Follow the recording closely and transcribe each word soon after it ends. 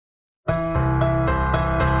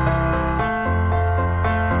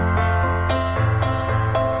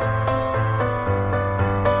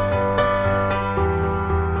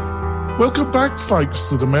Welcome back, folks,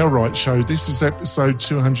 to the Mailrite Show. This is episode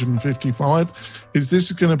 255. This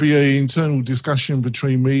is going to be an internal discussion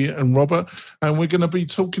between me and Robert, and we're going to be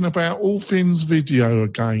talking about all things video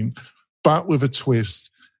again, but with a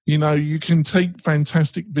twist. You know, you can take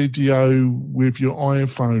fantastic video with your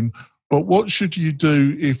iPhone, but what should you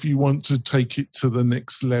do if you want to take it to the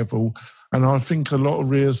next level? And I think a lot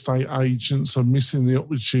of real estate agents are missing the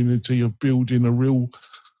opportunity of building a real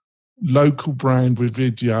local brand with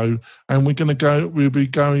video, and we'll be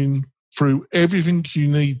going through everything you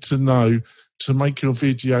need to know to make your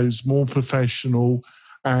videos more professional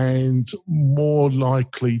and more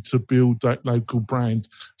likely to build that local brand.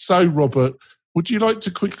 So, Robert, would you like to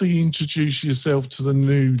quickly introduce yourself to the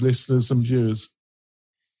new listeners and viewers?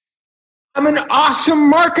 I'm an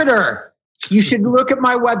awesome marketer. You should look at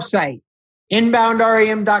my website,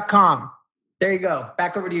 inboundrem.com. There you go.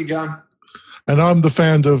 Back over to you, John. And I'm the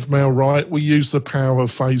founder of Mailrite. We use the power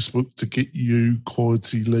of Facebook to get you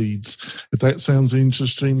quality leads. If that sounds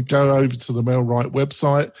interesting, go over to the Mailrite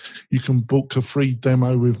website. You can book a free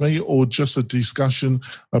demo with me or just a discussion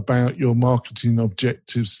about your marketing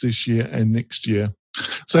objectives this year and next year.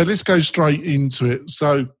 So let's go straight into it.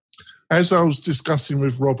 So as I was discussing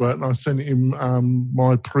with Robert, and I sent him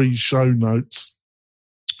my pre-show notes,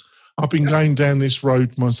 I've been going down this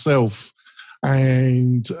road myself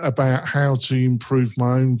and about how to improve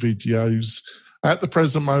my own videos. At the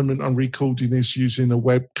present moment, I'm recording this using a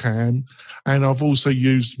webcam, and I've also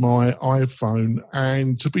used my iPhone.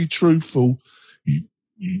 And to be truthful,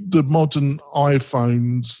 the modern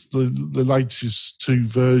iPhones, the latest two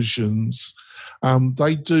versions,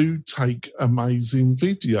 they do take amazing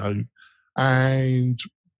video. And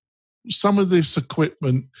some of this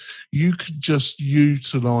equipment you could just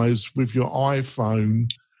utilize with your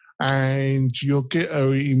iPhone, and you'll get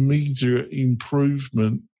an immediate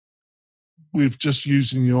improvement with just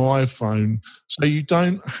using your iPhone. So you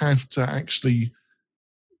don't have to actually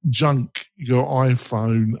junk your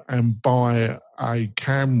iPhone and buy a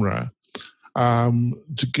camera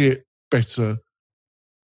to get better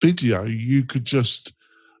video. You could just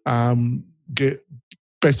get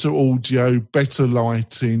better audio, better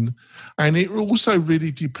lighting, and it also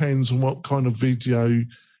really depends on what kind of video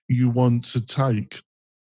you want to take.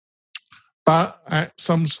 But at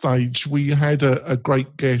some stage, we had a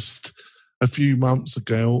great guest a few months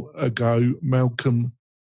ago, Malcolm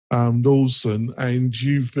Lawson, and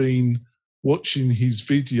you've been watching his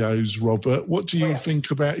videos, Robert. What do you think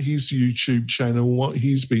about his YouTube channel, what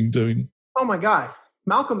he's been doing? Oh, my God.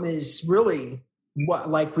 Malcolm is really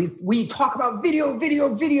we talk about video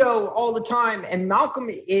all the time, and Malcolm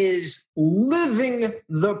is living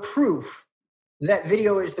the proof that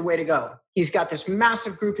video is the way to go. He's got this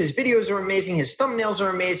massive group. His videos are amazing. His thumbnails are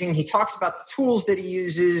amazing. He talks about the tools that he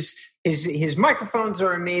uses. His microphones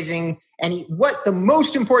are amazing. And what the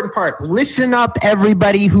most important part, listen up,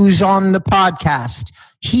 everybody who's on the podcast.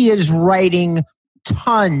 He is writing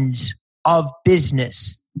tons of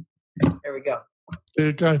business. There we go. There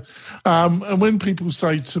you go. And when people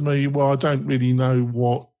say to me, well, I don't really know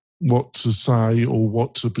what to say or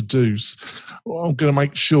what to produce, well, I'm going to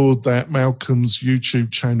make sure that Malcolm's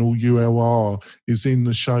YouTube channel URL is in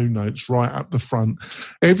the show notes right up the front.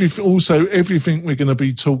 Everything we're going to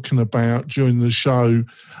be talking about during the show,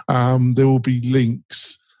 there will be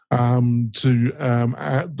links to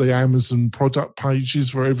at the Amazon product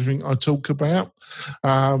pages for everything I talk about,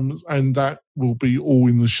 and that will be all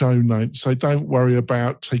in the show notes. So don't worry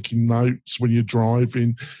about taking notes when you're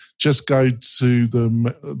driving. Just go to the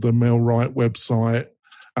Mailrite website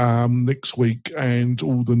next week, and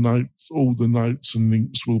all the notes and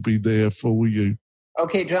links will be there for you.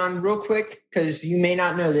 Okay, John, real quick, because you may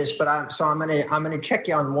not know this, but I'm gonna check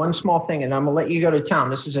you on one small thing, and I'm gonna let you go to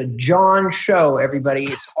town. This is a John show, everybody.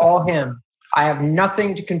 It's all him. I have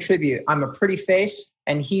nothing to contribute. I'm a pretty face,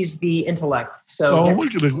 and he's the intellect. So we're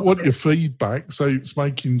going to want your feedback, so it's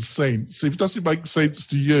making sense. If it doesn't make sense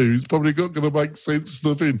to you, it's probably not going to make sense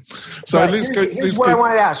to him. So but here's what I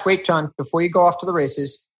wanted to ask. Wait, John, before you go off to the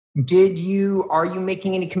races, are you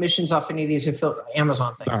making any commissions off any of these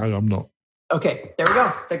Amazon things? No, I'm not. Okay, there we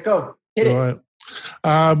go. Go. Hit it.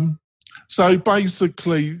 Right. So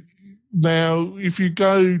basically, now if you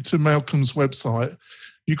go to Malcolm's website,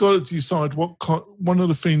 you've got to decide one of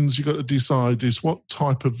the things you've got to decide is what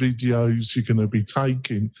type of videos you're going to be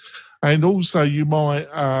taking. And also you might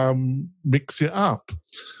mix it up.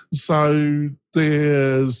 So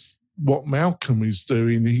there's what Malcolm is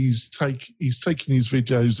doing. He's taking his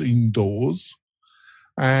videos indoors,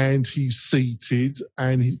 and he's seated,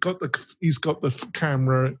 and he's got the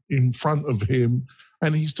camera in front of him,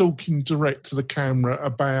 and he's talking direct to the camera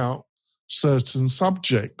about certain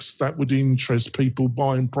subjects that would interest people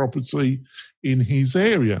buying property in his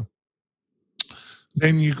area.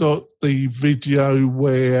 Then you got the video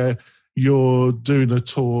where you're doing a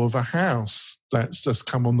tour of a house that's just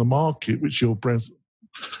come on the market, which you're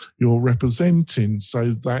representing.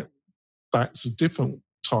 So that's a different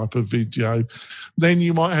type of video. Then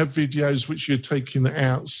you might have videos which you're taking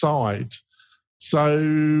outside.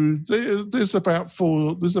 So there's about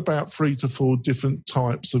 3 to 4 different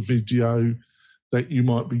types of video that you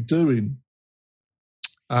might be doing.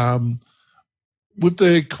 With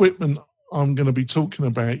the equipment I'm going to be talking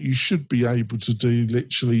about, you should be able to do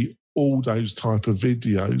literally all those type of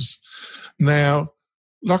videos. Now,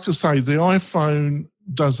 like I say, the iPhone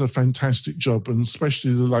does a fantastic job, and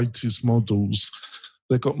especially the latest models.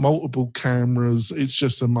 They've got multiple cameras. It's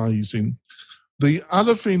just amazing. The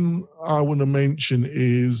other thing I want to mention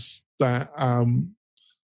is that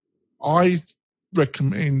I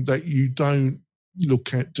recommend that you don't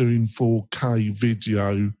look at doing 4K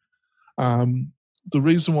video. The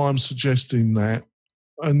reason why I'm suggesting that,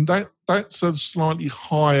 and that's a slightly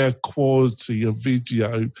higher quality of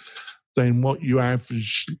video than what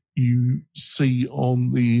you see on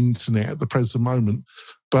the internet at the present moment.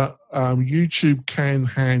 But YouTube can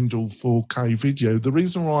handle 4K video. The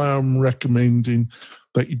reason why I'm recommending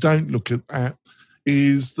that you don't look at that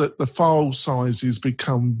is that the file sizes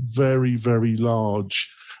become very, very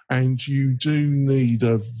large, and you do need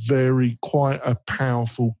quite a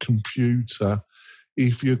powerful computer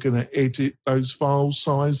if you're going to edit those file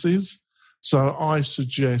sizes. So I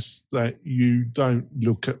suggest that you don't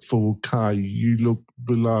look at 4K, you look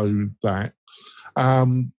below that.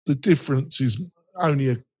 The difference is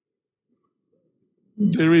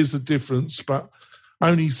there is a difference, but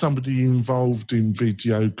only somebody involved in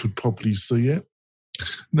video could probably see it.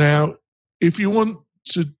 Now, if you want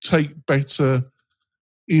to take better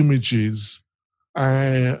images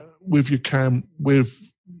with your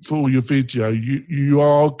for your video, you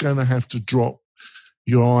are going to have to drop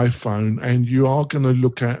your iPhone, and you are going to be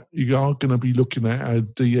looking at a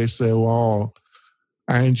DSLR,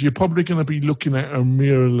 and you're probably going to be looking at a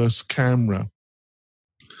mirrorless camera.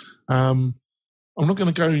 I'm not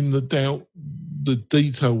going to go in the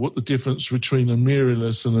detail what the difference between a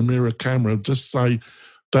mirrorless and a mirror camera. Just say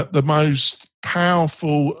that the most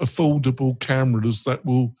powerful, affordable cameras that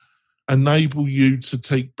will enable you to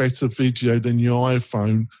take better video than your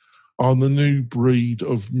iPhone are the new breed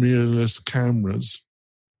of mirrorless cameras.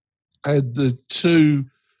 And the two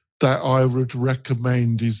that I would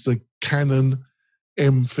recommend is the Canon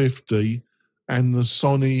M50 and the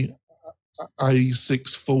Sony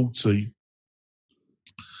A640.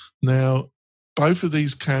 Now, both of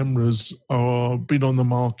these cameras are been on the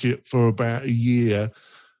market for about a year.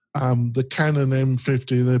 The Canon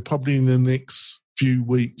M50, they're probably in the next few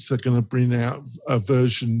weeks, they're going to bring out a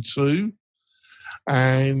version 2.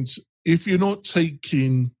 And if you're not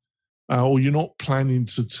taking or you're not planning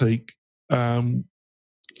to take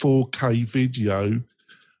 4K video,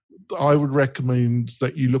 I would recommend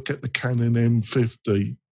that you look at the Canon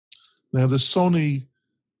M50. Now, the Sony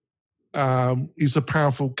is a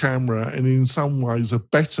powerful camera and in some ways a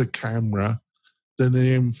better camera than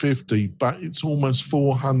the M50, but it's almost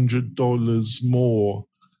 $400 more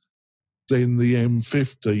than the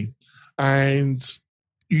M50. And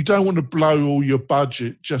you don't want to blow all your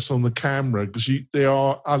budget just on the camera, because there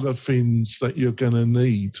are other things that you're going to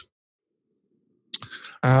need.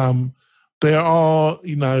 There are,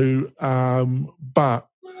 but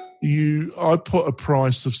I put a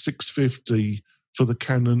price of $650 for the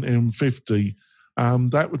Canon M50.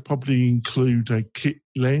 That would probably include a kit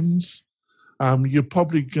lens. You're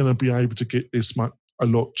probably going to be able to get this a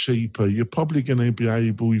lot cheaper. You're probably going to be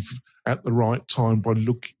able, if at the right time by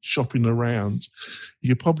shopping around,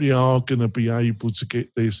 you probably are going to be able to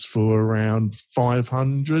get this for around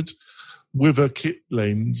 $500 with a kit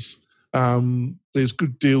lens. There's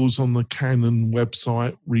good deals on the Canon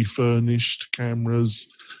website, refurbished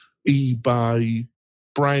cameras, eBay.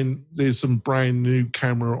 There's some brand new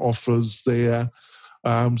camera offers there.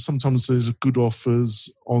 Sometimes there's good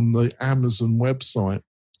offers on the Amazon website.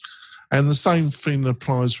 And the same thing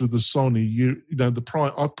applies with the Sony. The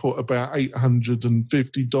price, I put about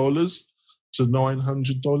 $850 to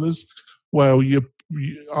 $900. Well, you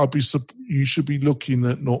should be looking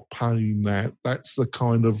at not paying that. That's the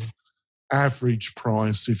kind of average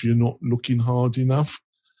price if you're not looking hard enough.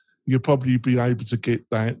 You'll probably be able to get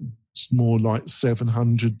that. It's more like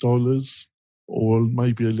 $700 or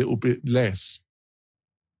maybe a little bit less.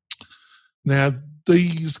 Now,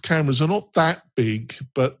 these cameras are not that big,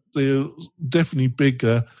 but they're definitely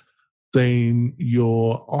bigger than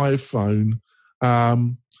your iPhone.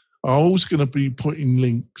 I'm also going to be putting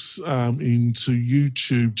links into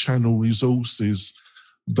YouTube channel resources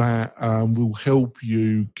that will help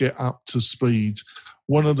you get up to speed.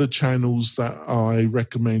 One of the channels that I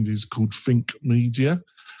recommend is called Think Media.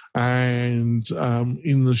 And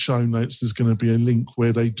in the show notes, there's going to be a link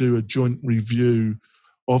where they do a joint review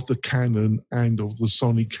of the Canon and of the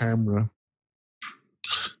Sony camera.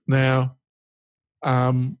 Now,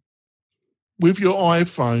 with your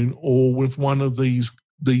iPhone or with one of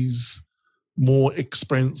these more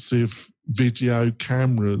expensive video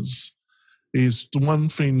cameras, is the one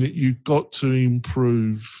thing that you've got to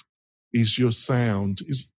improve is your sound.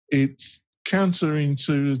 It's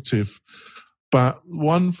counterintuitive, but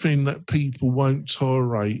one thing that people won't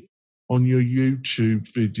tolerate on your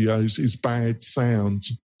YouTube videos is bad sound.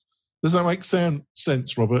 Does that make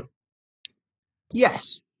sense, Robert?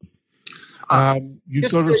 Yes.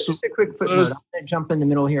 Just a quick footnote. I'm going to jump in the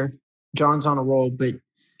middle here. John's on a roll, but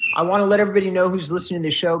I want to let everybody know who's listening to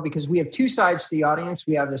the show, because we have two sides to the audience.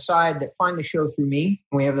 We have the side that find the show through me,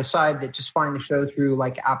 and we have the side that just find the show through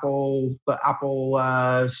like Apple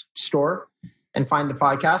Store and find the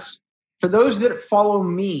podcast. For those that follow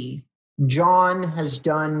me, John has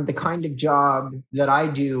done the kind of job that I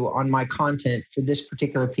do on my content for this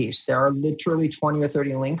particular piece. There are literally 20 or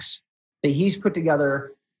 30 links that he's put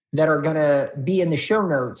together that are going to be in the show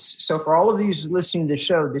notes. So for all of these listening to the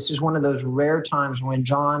show, this is one of those rare times when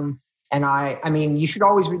John and I mean, you should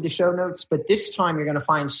always read the show notes, but this time you're going to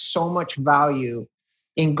find so much value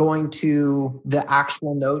in going to the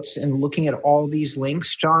actual notes and looking at all these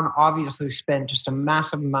links. John obviously spent just a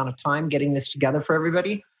massive amount of time getting this together for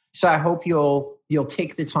everybody. So I hope you'll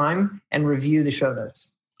take the time and review the show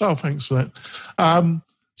notes. Oh, thanks for that.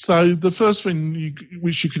 So the first thing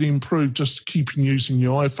which you could improve, just keeping using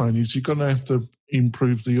your iPhone, is you're going to have to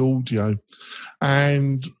improve the audio.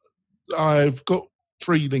 And I've got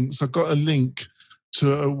 3 links. I've got a link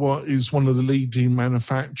to what is one of the leading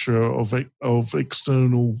manufacturer of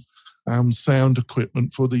external sound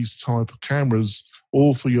equipment for these type of cameras,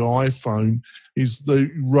 or for your iPhone, is the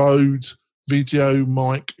Rode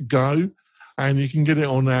VideoMic Go. And you can get it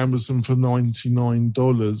on Amazon for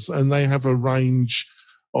 $99. And they have a range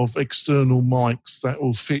of external mics that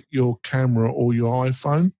will fit your camera or your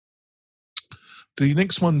iPhone. The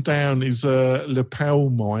next one down is a lapel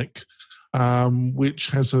mic, which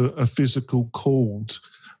has a physical cord.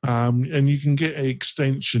 And you can get an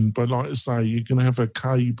extension, but like I say, you can have a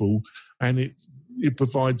cable, and it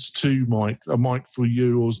provides 2 mics, a mic for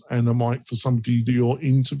you and a mic for somebody you're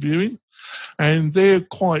interviewing. And they're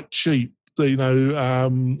quite cheap. You know,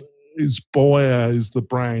 Boya is the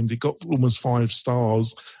brand. It got almost 5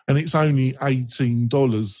 stars, and it's only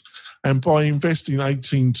 $18. And by investing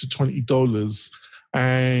 $18 to $20,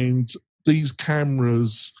 and these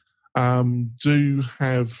cameras do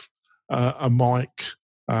have a mic,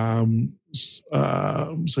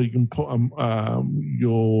 so you can put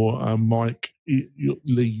your mic your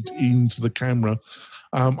lead into the camera.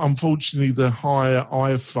 Unfortunately, the higher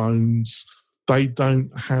iPhones, they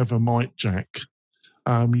don't have a mic jack.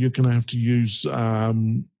 You're going to have to use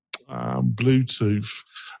Bluetooth.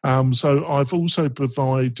 So I've also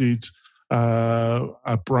provided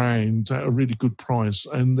a brand at a really good price,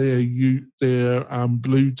 and they're Bluetooth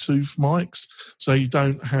mics, so you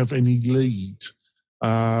don't have any lead.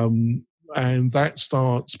 And that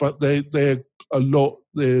starts, but they're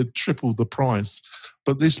triple the price.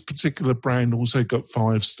 But this particular brand also got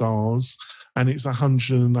 5 stars, and it's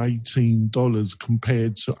 $118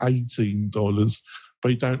 compared to $18. But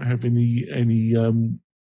you don't have any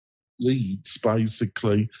leads,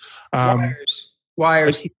 basically.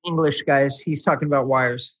 Wires. He's English, guys. He's talking about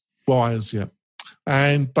wires. Wires, yeah.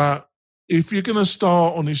 But if you're going to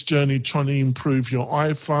start on this journey trying to improve your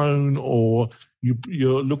iPhone, or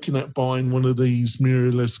you're looking at buying one of these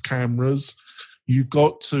mirrorless cameras, you've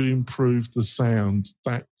got to improve the sound.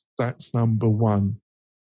 That's number one.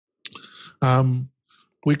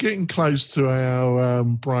 We're getting close to our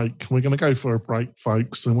break. We're going to go for a break,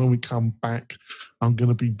 folks. And when we come back, I'm going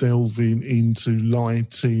to be delving into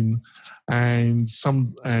lighting and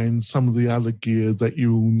some of the other gear that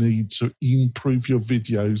you will need to improve your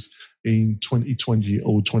videos in 2020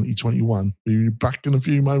 or 2021. We'll be back in a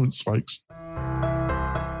few moments, folks.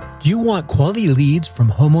 Do you want quality leads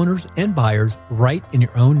from homeowners and buyers right in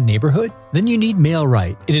your own neighborhood? Then you need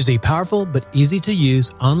MailRight. It is a powerful but easy to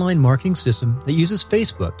use online marketing system that uses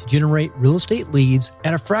Facebook to generate real estate leads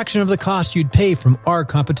at a fraction of the cost you'd pay from our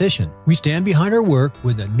competition. We stand behind our work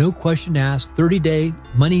with a no question asked 30-day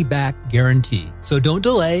money back guarantee. So don't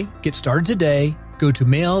delay. Get started today. Go to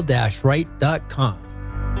mail-right.com.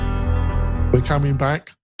 We're coming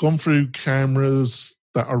back. Gone through cameras,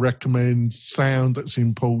 that I recommend. Sound, that's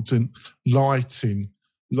important. Lighting.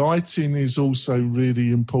 Lighting is also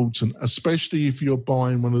really important, especially if you're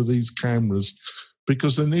buying one of these cameras,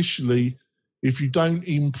 because initially, if you don't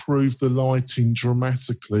improve the lighting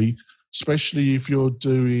dramatically, especially if you're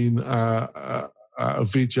doing a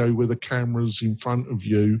video where the camera's in front of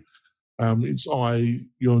you,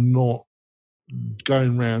 you're not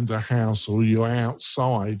going around a house or you're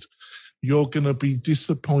outside, you're going to be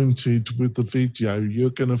disappointed with the video.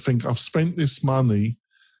 You're going to think, I've spent this money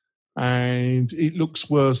and it looks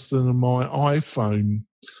worse than my iPhone.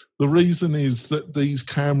 The reason is that these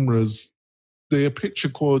cameras, their picture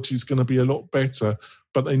quality is going to be a lot better,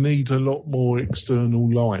 but they need a lot more external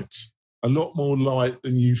light, a lot more light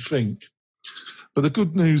than you think. But the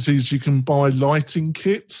good news is you can buy lighting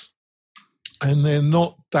kits, and they're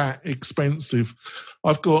not that expensive.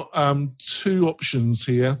 I've got 2 options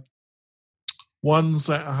here. One's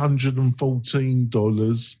at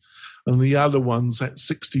 $114 and the other one's at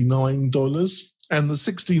 $69. And the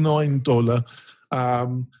 $69,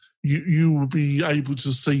 you will be able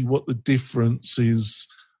to see what the difference is.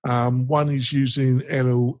 One is using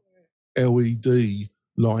LED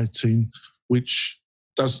lighting, which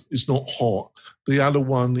is not hot. The other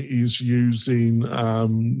one is using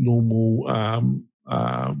normal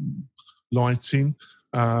lighting,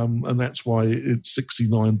 and that's why it's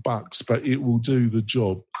 $69, but it will do the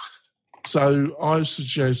job. So I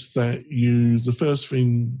suggest that the first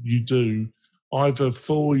thing you do, either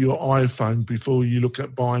for your iPhone before you look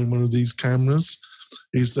at buying one of these cameras,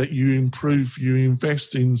 is that you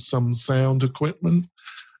invest in some sound equipment,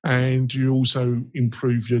 and you also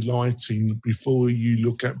improve your lighting before you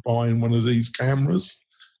look at buying one of these cameras,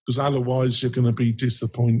 because otherwise you're going to be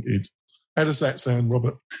disappointed. How does that sound,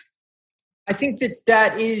 Robert? I think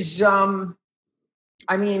that is, John,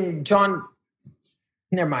 never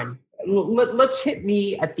mind. Let's hit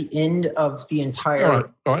me at the end of the entire... All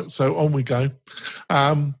right, so on we go.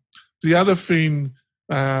 The other thing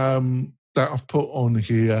that I've put on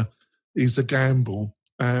here is a gimbal.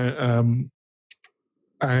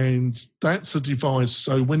 And that's a device.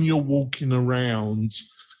 So when you're walking around,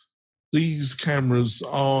 these cameras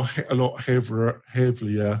are a lot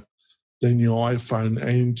heavier than your iPhone.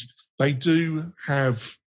 And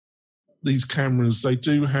these cameras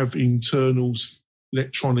do have internal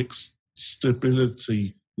electronics,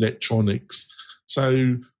 stability electronics.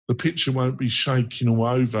 So the picture won't be shaking all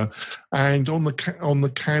over. And on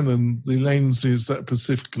the Canon, the lenses that are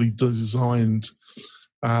specifically designed,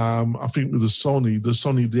 I think with the Sony,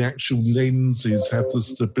 the actual lenses have the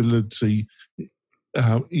stability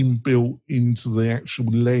inbuilt into the actual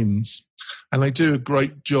lens, and they do a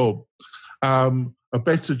great job. A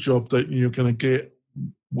better job that you're going to get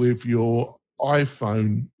with your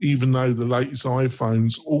iPhone, even though the latest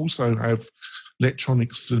iPhones also have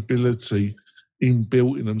electronic stability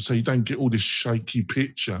inbuilt in them, so you don't get all this shaky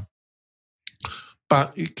picture.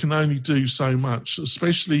 But it can only do so much,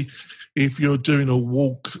 especially if you're doing a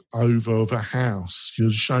walk over of a house.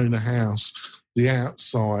 You're showing a house, the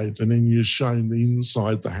outside, and then you're showing the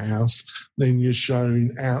inside the house, then you're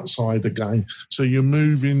showing outside again. So you're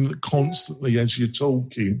moving constantly as you're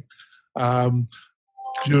talking.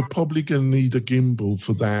 You're probably going to need a gimbal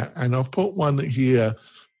for that. And I've put one here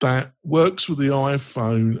that works with the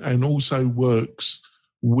iPhone and also works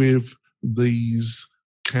with these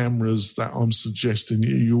cameras that I'm suggesting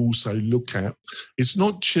you also look at. It's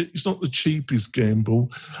not the cheapest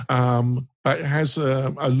gimbal, but it has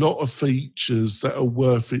a lot of features that are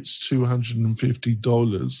worth its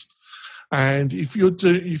 $250. And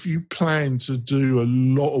if you plan to do a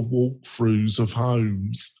lot of walkthroughs of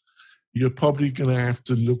homes, you're probably going to have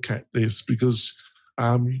to look at this, because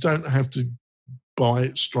you don't have to buy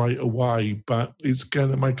it straight away, but it's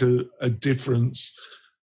going to make a difference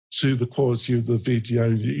to the quality of the video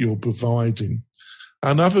that you're providing.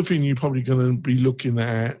 Another thing you're probably going to be looking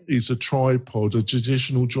at is a tripod, a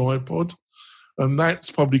traditional tripod. And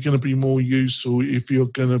that's probably going to be more useful if you're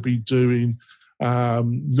going to be doing,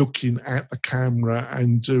 looking at the camera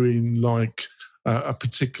and doing like a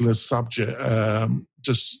particular subject,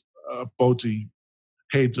 just a body,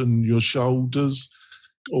 head and your shoulders,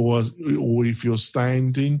 or if you're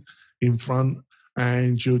standing in front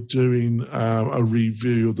and you're doing a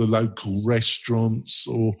review of the local restaurants,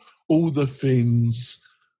 or all the things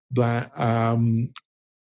that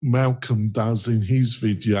Malcolm does in his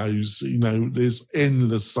videos. You know, there's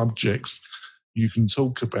endless subjects you can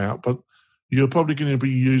talk about, but you're probably going to be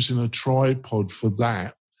using a tripod for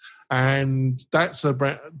that. And that's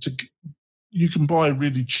you can buy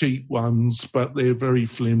really cheap ones, but they're very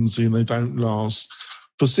flimsy and they don't last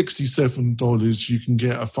for $67, you can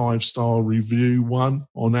get a 5-star review one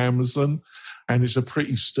on Amazon, and it's a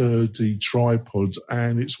pretty sturdy tripod,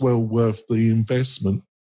 and it's well worth the investment.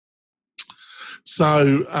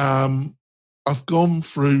 So I've gone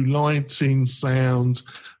through lighting, sound,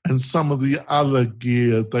 and some of the other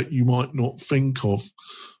gear that you might not think of.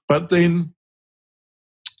 But then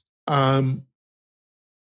what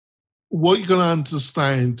you're going to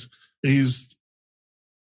understand is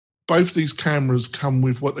both these cameras come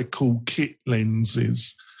with what they call kit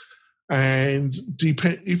lenses. And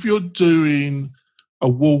if you're doing a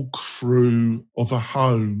walkthrough of a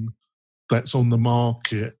home that's on the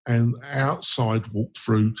market and outside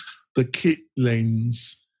walkthrough, the kit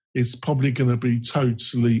lens is probably going to be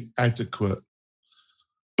totally adequate.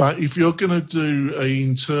 But if you're going to do an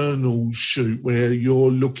internal shoot where you're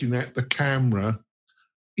looking at the camera,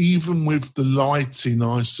 even with the lighting,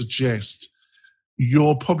 I suggest,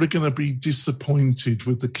 you're probably going to be disappointed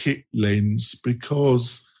with the kit lens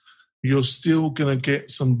because you're still going to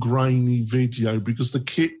get some grainy video, because the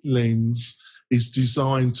kit lens is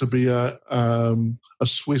designed to be a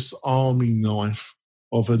Swiss Army knife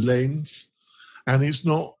of a lens. And it's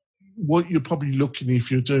not what you're probably looking,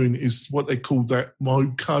 if you're doing, is what they call that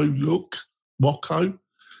Moco look. Moco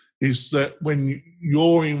is that when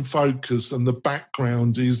you're in focus and the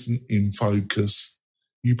background isn't in focus,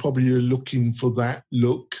 you probably are looking for that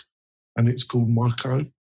look, and it's called Moco.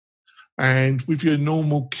 And with your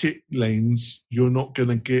normal kit lens, you're not going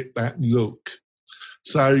to get that look.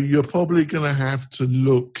 So you're probably going to have to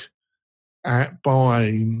look at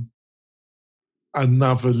buying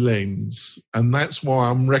another lens. And that's why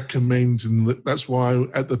I'm recommending that. That's why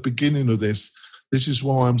at the beginning of this is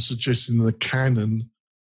why I'm suggesting the Canon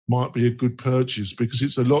might be a good purchase, because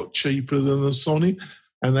it's a lot cheaper than the Sony,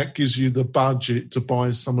 and that gives you the budget to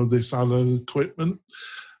buy some of this other equipment.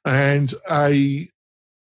 And a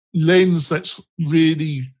lens that's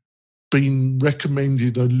really been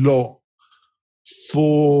recommended a lot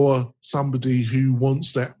for somebody who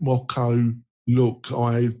wants that Moco look,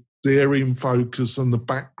 they're in focus and the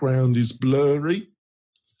background is blurry,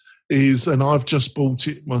 and I've just bought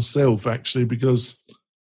it myself actually, because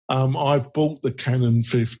I've bought the Canon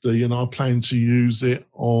 50 and I plan to use it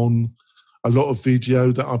on a lot of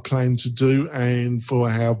video that I plan to do and for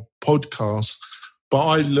our podcast. But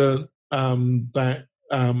I learned that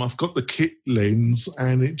I've got the kit lens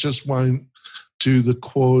and it just won't do the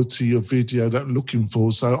quality of video that I'm looking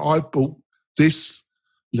for. So I bought this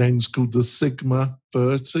lens called the Sigma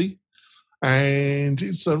 30, and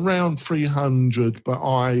it's around $300, but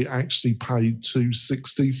I actually paid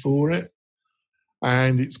 $260 for it.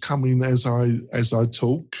 And it's coming as I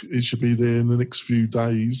talk. It should be there in the next few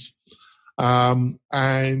days. And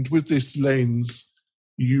with this lens,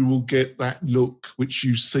 you will get that look which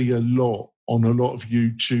you see a lot on a lot of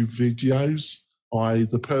YouTube videos.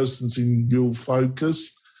 The person's in real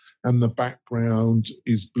focus and the background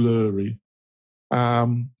is blurry.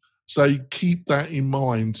 So keep that in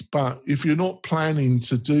mind. But if you're not planning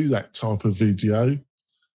to do that type of video,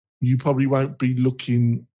 you probably won't be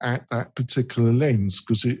looking at that particular lens,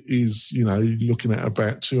 because it is, looking at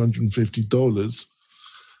about $250.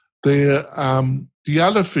 The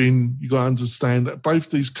other thing you got to understand that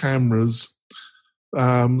both these cameras,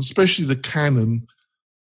 especially the Canon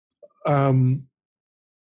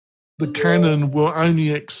will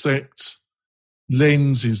only accept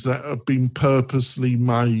lenses that have been purposely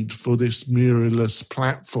made for this mirrorless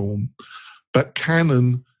platform. But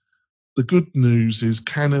Canon, the good news is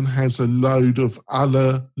Canon has a load of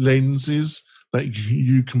other lenses that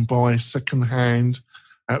you can buy secondhand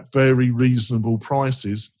at very reasonable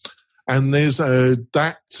prices. And there's an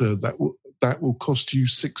adapter that will cost you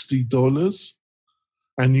 $60.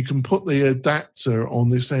 And you can put the adapter on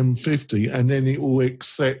this M50 and then it will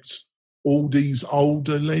accept all these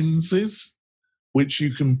older lenses, which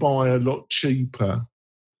you can buy a lot cheaper.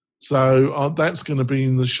 So that's going to be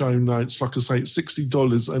in the show notes. Like I say, it's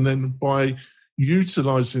 $60. And then by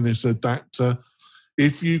utilising this adapter,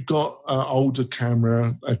 if you've got an older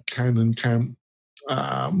camera, a Canon camera,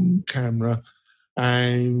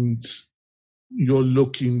 and you're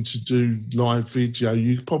looking to do live video,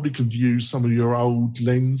 you probably could use some of your old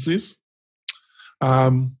lenses.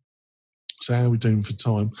 So how are we doing for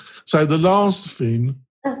time? So the last thing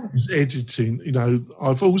is editing.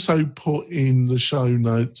 I've also put in the show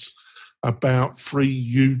notes about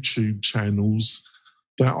 3 YouTube channels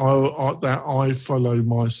that I follow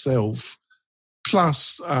myself,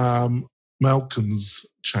 plus Malcolm's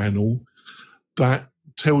channel, that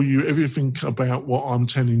tell you everything about what I'm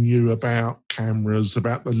telling you about cameras,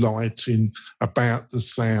 about the lighting, about the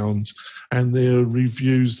sound, and their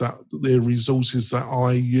reviews, their resources that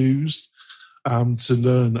I used to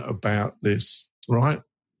learn about this, right?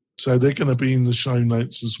 So they're going to be in the show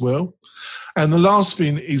notes as well. And the last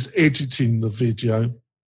thing is editing the video.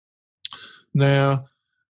 Now,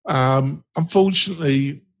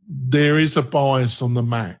 unfortunately, there is a bias on the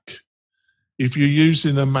Mac. If you're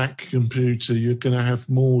using a Mac computer, you're going to have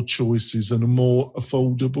more choices and more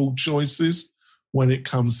affordable choices when it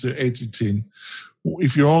comes to editing.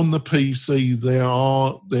 If you're on the PC,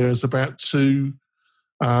 there's about 2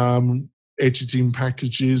 editing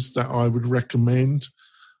packages that I would recommend.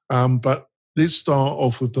 But let's start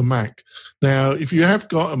off with the Mac. Now, if you have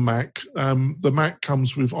got a Mac, the Mac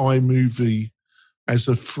comes with iMovie as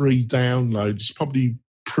a free download. It's probably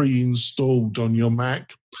pre-installed on your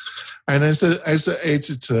Mac. And as an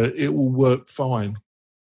editor, it will work fine.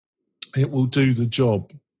 It will do the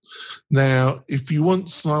job. Now, if you want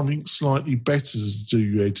something slightly better to do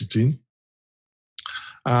your editing,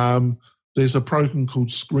 there's a program called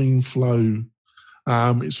ScreenFlow.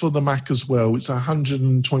 It's for the Mac as well. It's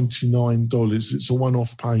 $129. It's a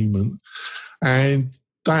one-off payment. And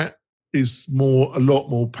that is a lot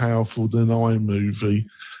more powerful than iMovie.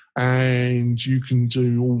 And you can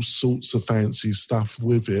do all sorts of fancy stuff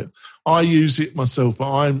with it. I use it myself,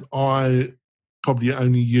 but I probably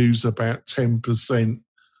only use about 10%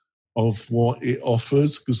 of what it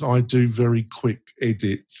offers because I do very quick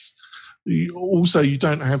edits. Also, you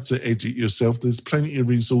don't have to edit yourself. There's plenty of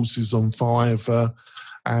resources on Fiverr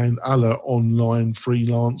and other online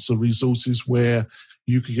freelancer resources where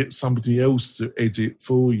you could get somebody else to edit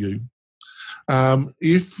for you.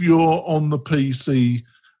 If you're on the PC,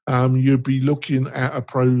 you'll be looking at a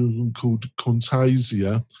program called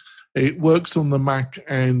Camtasia. It works on the Mac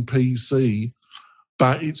and PC,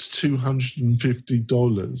 but it's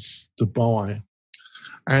 $250 to buy.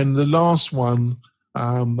 And the last one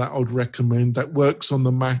that I would recommend that works on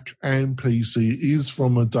the Mac and PC is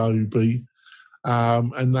from Adobe,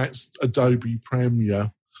 and that's Adobe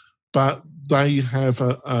Premiere. But they have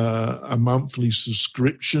a monthly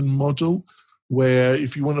subscription model where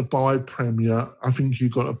if you want to buy Premiere, I think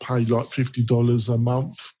you've got to pay like $50 a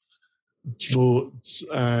month for,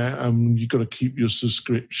 you've got to keep your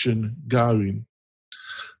subscription going.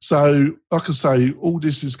 So, like I say, all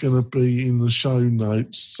this is going to be in the show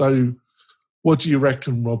notes. So, what do you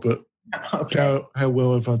reckon, Robert? Okay. How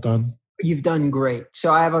well have I done? You've done great.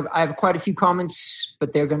 So I have quite a few comments,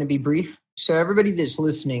 but they're going to be brief. So everybody that's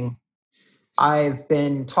listening, I've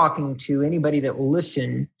been talking to anybody that will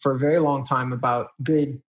listen for a very long time about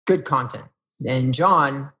good content. And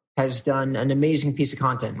John has done an amazing piece of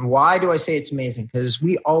content. And why do I say it's amazing? Because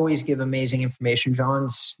we always give amazing information.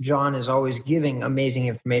 John is always giving amazing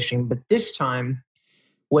information. But this time,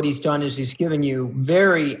 what he's done is he's given you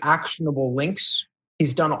very actionable links.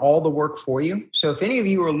 He's done all the work for you. So if any of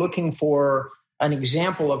you are looking for an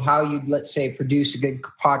example of how you'd, let's say, produce a good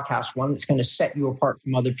podcast, one that's going to set you apart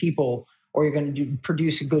from other people, or you're going to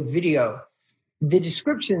produce a good video, the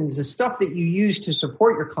descriptions, the stuff that you use to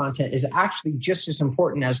support your content is actually just as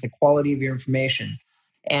important as the quality of your information.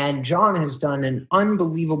 And John has done an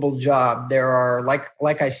unbelievable job. There are,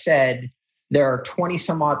 like I said, there are 20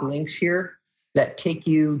 some odd links here that take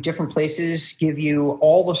you different places, give you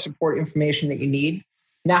all the support information that you need.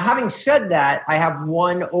 Now, having said that, I have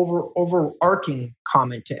one overarching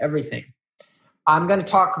comment to everything. I'm going to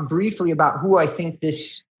talk briefly about who I think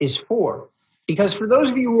this is for. Because for those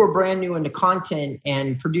of you who are brand new into content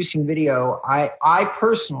and producing video, I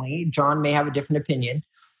personally, John may have a different opinion,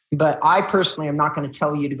 but I personally am not going to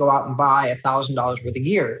tell you to go out and buy $1,000 worth of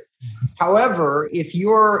gear. However, if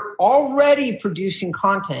you're already producing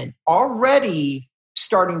content, already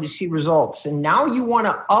starting to see results, and now you want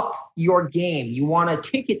to up your game, you want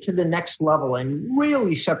to take it to the next level and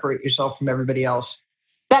really separate yourself from everybody else,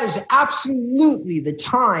 that is absolutely the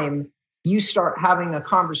time you start having a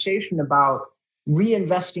conversation about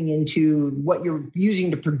reinvesting into what you're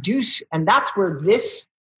using to produce. And that's where this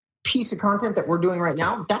piece of content that we're doing right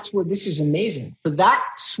now, that's where this is amazing. For that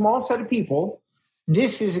small set of people,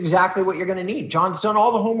 this is exactly what you're going to need. John's done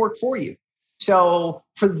all the homework for you. So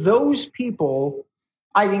for those people,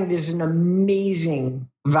 I think this is an amazing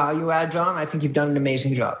value add, John. I think you've done an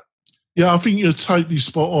amazing job. Yeah, I think you're totally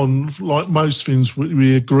spot on. Like most things,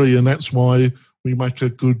 we agree, and that's why we make a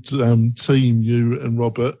good team, you and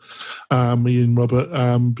Robert, me and Robert,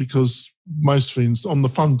 because most things, on the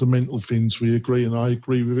fundamental things, we agree, and I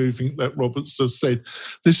agree with everything that Robert's just said.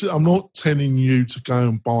 I'm not telling you to go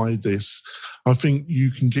and buy this. I think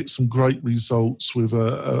you can get some great results with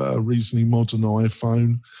a reasonably modern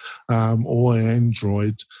iPhone or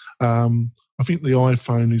Android. I think the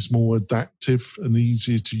iPhone is more adaptive and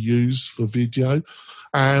easier to use for video.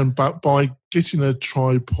 But by getting a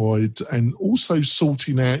tripod and also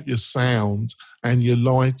sorting out your sound and your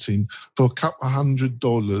lighting for a couple of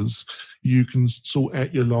 $100, you can sort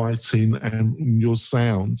out your lighting and your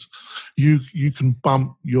sound. You can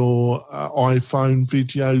bump your iPhone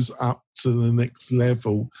videos up to the next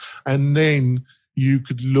level, and then you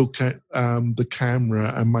could look at the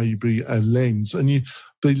camera and maybe a lens. And the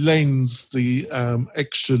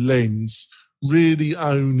extra lens,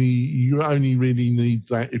 you only really need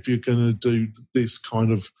that if you're going to do this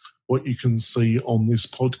kind of what you can see on this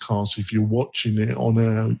podcast, if you're watching it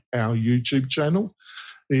on our YouTube channel,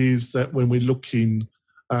 is that when we're looking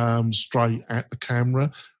straight at the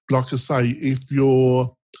camera, like I say, if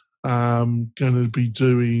you're going to be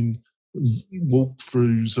doing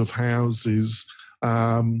walkthroughs of houses,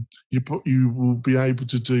 you will be able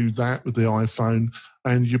to do that with the iPhone,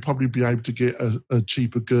 and you'll probably be able to get a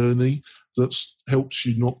cheaper gurney that helps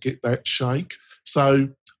you not get that shake. So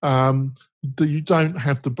you don't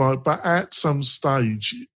have to buy, but at some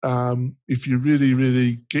stage, if you're really,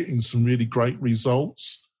 really getting some really great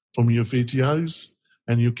results from your videos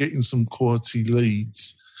and you're getting some quality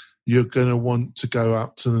leads, you're going to want to go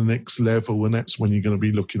up to the next level, and that's when you're going to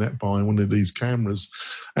be looking at buying one of these cameras.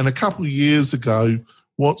 And a couple of years ago,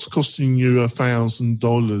 what's costing you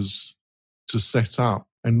 $1,000 to set up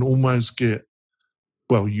and almost get,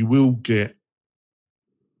 well, you will get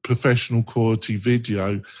professional quality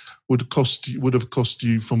video, would have cost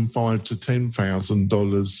you from $5,000 to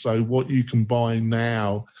 $10,000. So what you can buy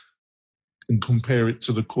now and compare it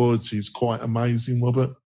to the quality is quite amazing,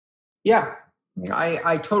 Robert. Yeah,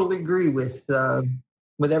 I totally agree with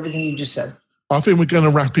everything you just said. I think we're going to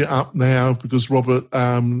wrap it up now because Robert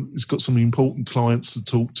has got some important clients to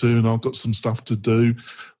talk to, and I've got some stuff to do.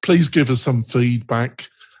 Please give us some feedback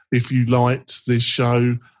if you liked this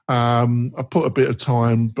show. I put a bit of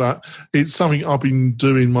time, but it's something I've been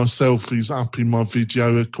doing myself, is upping my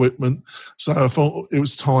video equipment. So I thought it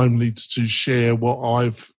was timely to share what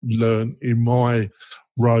I've learned in my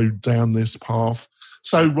road down this path.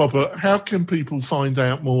 So, Robert, how can people find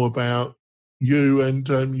out more about you and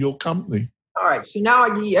your company? All right, so now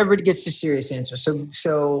everybody gets the serious answer.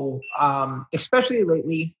 So especially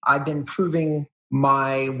lately, I've been proving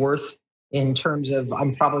my worth in terms of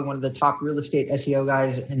I'm probably one of the top real estate SEO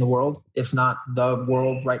guys in the world, if not the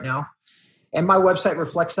world right now. And my website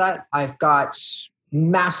reflects that. I've got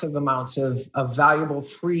massive amounts of valuable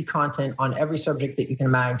free content on every subject that you can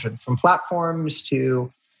imagine, from platforms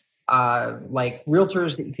to like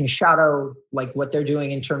realtors that you can shadow, like what they're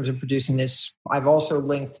doing in terms of producing this. I've also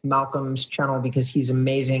linked Malcolm's channel because he's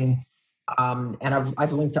amazing. And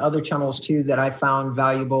I've linked to other channels too that I found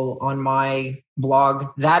valuable on my blog.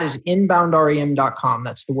 That is inboundrem.com.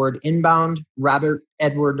 That's the word inbound, Robert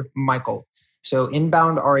Edward Michael. So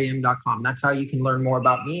inboundrem.com. That's how you can learn more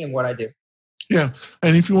about me and what I do. Yeah.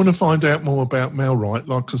 And if you want to find out more about MailRight,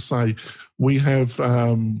 like I say, we have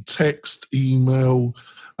text, email,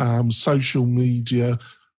 social media.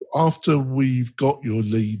 After we've got your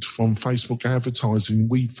lead from Facebook advertising,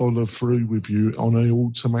 we follow through with you on an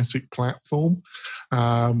automatic platform.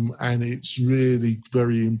 And it's really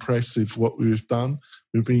very impressive what we've done.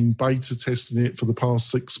 We've been beta testing it for the past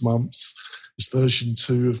 6 months. It's version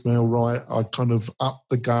 2 of MailRight. I kind of upped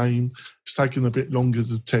the game. It's taken a bit longer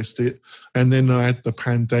to test it. And then I had the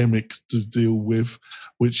pandemic to deal with,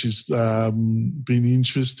 which has been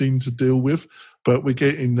interesting to deal with. But we're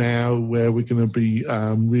getting now where we're going to be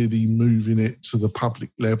really moving it to the public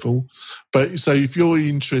level. But so if you're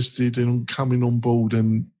interested in coming on board,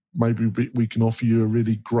 and maybe we can offer you a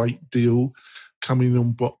really great deal coming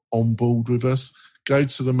on board with us, go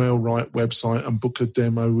to the MailRight website and book a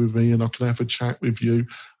demo with me, and I can have a chat with you.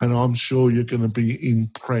 And I'm sure you're going to be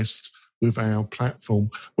impressed with our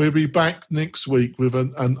platform. We'll be back next week with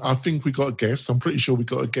and I think we got a guest. I'm pretty sure we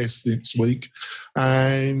got a guest next week,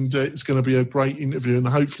 and it's going to be a great interview. And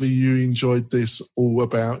hopefully you enjoyed this all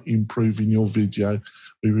about improving your video.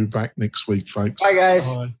 We'll be back next week, folks. Bye,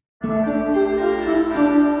 guys. Bye.